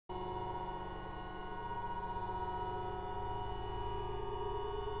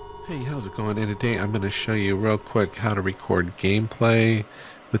Hey, how's it going? And today I'm going to show you real quick how to record gameplay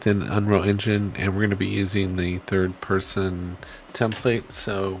within Unreal Engine, and we're going to be using the third person template.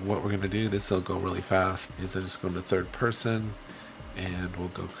 So what we're going to do, this will go really fast, is I just go into third person and we'll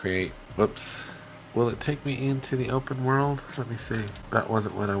go create. Whoops. Will it take me into the open world? Let me see. That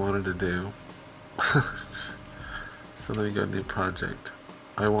wasn't what I wanted to do. So let me go new project.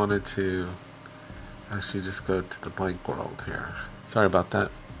 I wanted to actually just go to the blank world here. Sorry about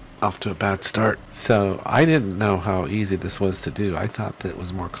that. Off to a bad start. So I didn't know how easy this was to do. I thought that it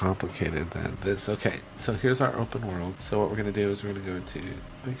was more complicated than this. Okay, so here's our open world. So what we're going to do is we're going to go to,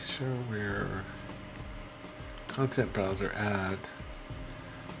 make sure we're content browser,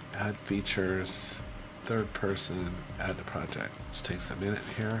 add features, third person, add to project. This takes a minute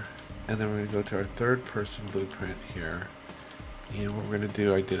here. And then we're going to go to our third person blueprint here. And what we're going to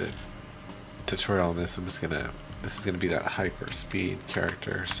do, I did a tutorial on this. This is gonna be that hyper speed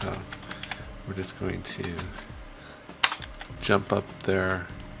character, so we're just going to jump up their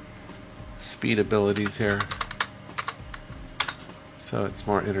speed abilities here so it's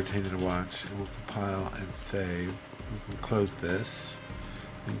more entertaining to watch. And we'll compile and save. We can close this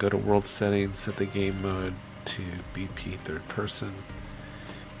and go to world settings, set the game mode to BP third person,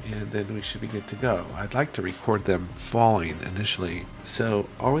 and then we should be good to go. I'd like to record them falling initially. So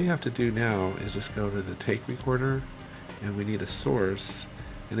all we have to do now is just go to the take recorder, and we need a source.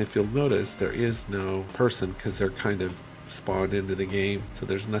 And if you'll notice, there is no person because they're kind of spawned into the game. So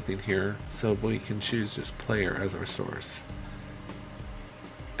there's nothing here. So we can choose just player as our source.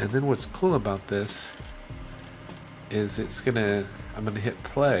 And then what's cool about this is I'm gonna hit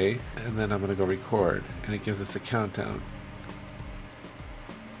play, and then I'm gonna go record, and it gives us a countdown.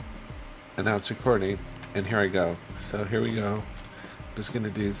 And now it's recording, and here I go. So here we go. I'm just gonna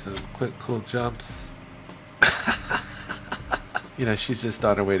do some quick cool jumps. You know, she's just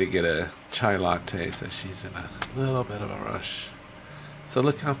on her way to get a chai latte, so she's in a little bit of a rush. So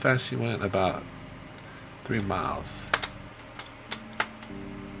look how fast she went, about 3 miles.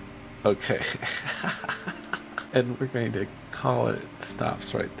 Okay. And we're going to call it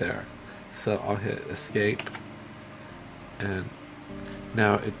stops right there. So I'll hit escape, and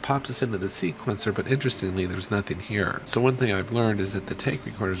now it pops us into the sequencer, but interestingly there's nothing here. So one thing I've learned is that the take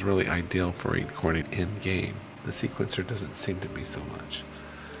recorder is really ideal for recording in game. The sequencer doesn't seem to be so much.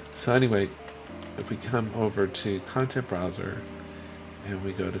 So anyway, if we come over to content browser and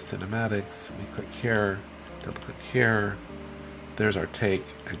we go to cinematics, we click here, double click here, there's our take.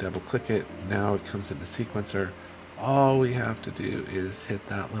 I double click it, now it comes into sequencer. All we have to do is hit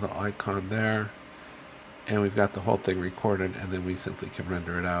that little icon there, and we've got the whole thing recorded, and then we simply can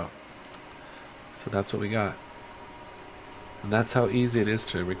render it out. So that's what we got. And that's how easy it is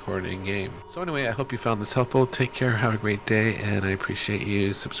to record in game. So anyway, I hope you found this helpful. Take care, have a great day, and I appreciate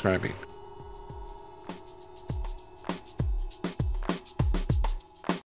you subscribing.